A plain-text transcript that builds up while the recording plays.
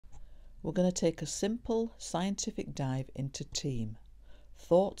We're going to take a simple scientific dive into team.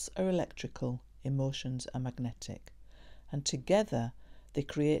 Thoughts are electrical, emotions are magnetic, and together they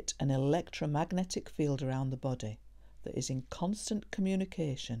create an electromagnetic field around the body that is in constant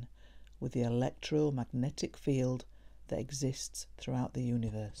communication with the electromagnetic field that exists throughout the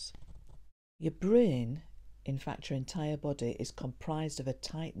universe. Your brain, in fact your entire body, is comprised of a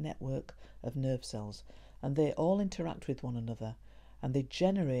tight network of nerve cells, and they all interact with one another and they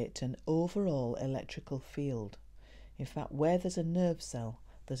generate an overall electrical field. In fact, where there's a nerve cell,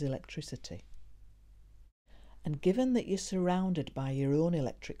 there's electricity. And given that you're surrounded by your own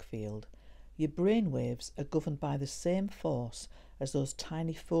electric field, your brain waves are governed by the same force as those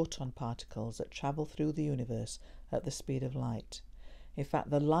tiny photon particles that travel through the universe at the speed of light. In fact,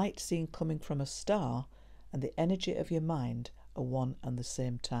 the light seen coming from a star and the energy of your mind are one and the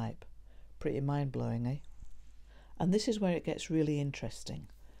same type. Pretty mind-blowing, eh? And this is where it gets really interesting,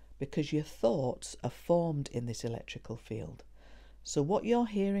 because your thoughts are formed in this electrical field. So what you're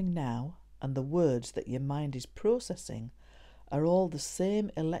hearing now and the words that your mind is processing are all the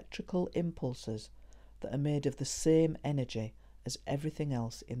same electrical impulses that are made of the same energy as everything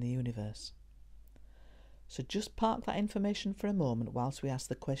else in the universe. So just park that information for a moment whilst we ask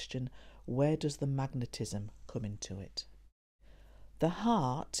the question, where does the magnetism come into it? The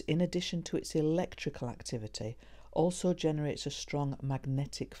heart, in addition to its electrical activity, also generates a strong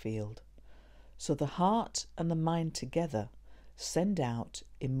magnetic field. So the heart and the mind together send out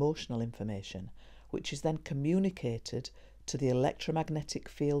emotional information, which is then communicated to the electromagnetic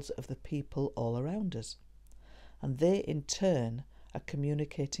fields of the people all around us. And they in turn are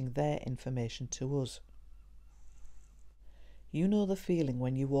communicating their information to us. You know the feeling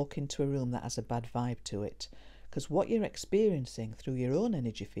when you walk into a room that has a bad vibe to it, because what you're experiencing through your own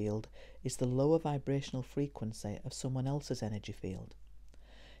energy field is the lower vibrational frequency of someone else's energy field.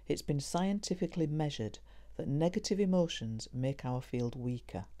 It's been scientifically measured that negative emotions make our field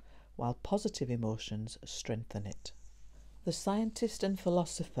weaker, while positive emotions strengthen it. The scientist and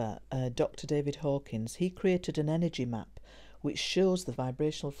philosopher Dr. David Hawkins, he created an energy map which shows the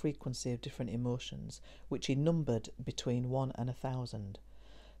vibrational frequency of different emotions, which he numbered between 1 and 1,000.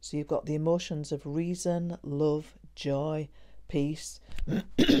 So you've got the emotions of reason, love, joy, peace,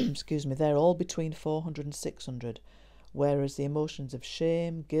 excuse me, they're all between 400 and 600, whereas the emotions of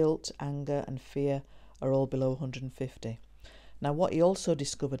shame, guilt, anger and fear are all below 150. Now what he also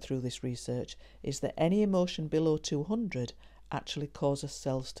discovered through this research is that any emotion below 200 actually causes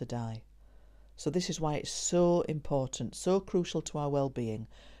cells to die. So this is why it's so important, so crucial to our well-being,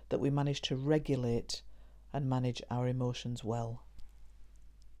 that we manage to regulate and manage our emotions well.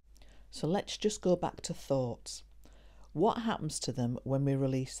 So let's just go back to thoughts. What happens to them when we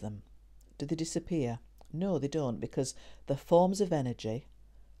release them? Do they disappear? No, they don't, because they're forms of energy,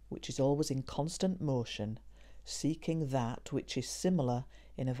 which is always in constant motion, seeking that which is similar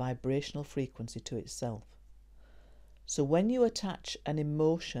in a vibrational frequency to itself. So when you attach an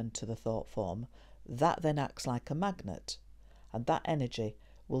emotion to the thought form, that then acts like a magnet, and that energy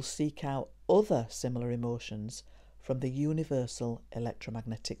will seek out other similar emotions from the universal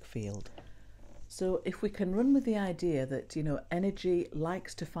electromagnetic field. So if we can run with the idea that, energy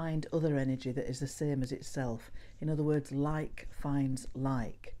likes to find other energy that is the same as itself, in other words, like finds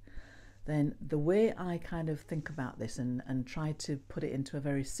like, then the way I kind of think about this and try to put it into a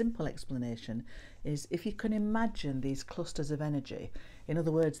very simple explanation is, if you can imagine these clusters of energy, in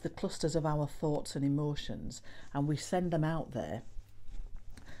other words, the clusters of our thoughts and emotions, and we send them out there,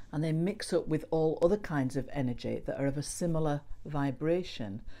 and they mix up with all other kinds of energy that are of a similar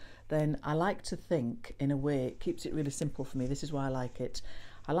vibration, then I like to think, in a way, it keeps it really simple for me, this is why I like it,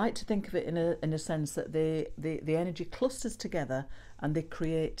 I like to think of it in a sense that the energy clusters together and they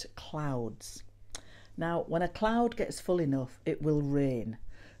create clouds. Now, when a cloud gets full enough, it will rain.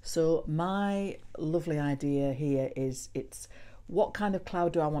 So my lovely idea here is, what kind of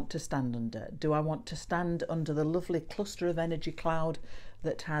cloud do I want to stand under? Do I want to stand under the lovely cluster of energy cloud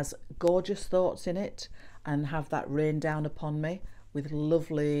that has gorgeous thoughts in it and have that rain down upon me with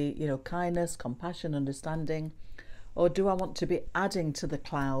lovely, kindness, compassion, understanding? Or do I want to be adding to the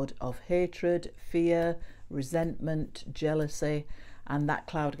cloud of hatred, fear, resentment, jealousy, and that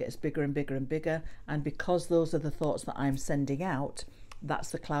cloud gets bigger and bigger and bigger, and because those are the thoughts that I'm sending out,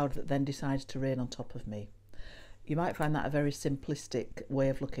 that's the cloud that then decides to rain on top of me? You might find that a very simplistic way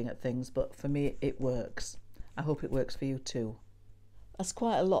of looking at things, but for me it works. I hope it works for you too. That's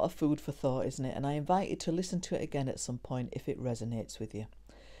quite a lot of food for thought, isn't it? And I invite you to listen to it again at some point if it resonates with you.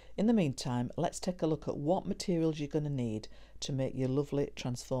 In the meantime, let's take a look at what materials you're going to need to make your lovely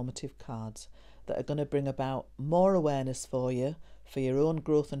transformative cards. that are going to bring about more awareness for you, for your own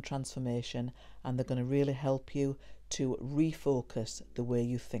growth and transformation, and they're going to really help you to refocus the way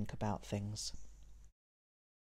you think about things.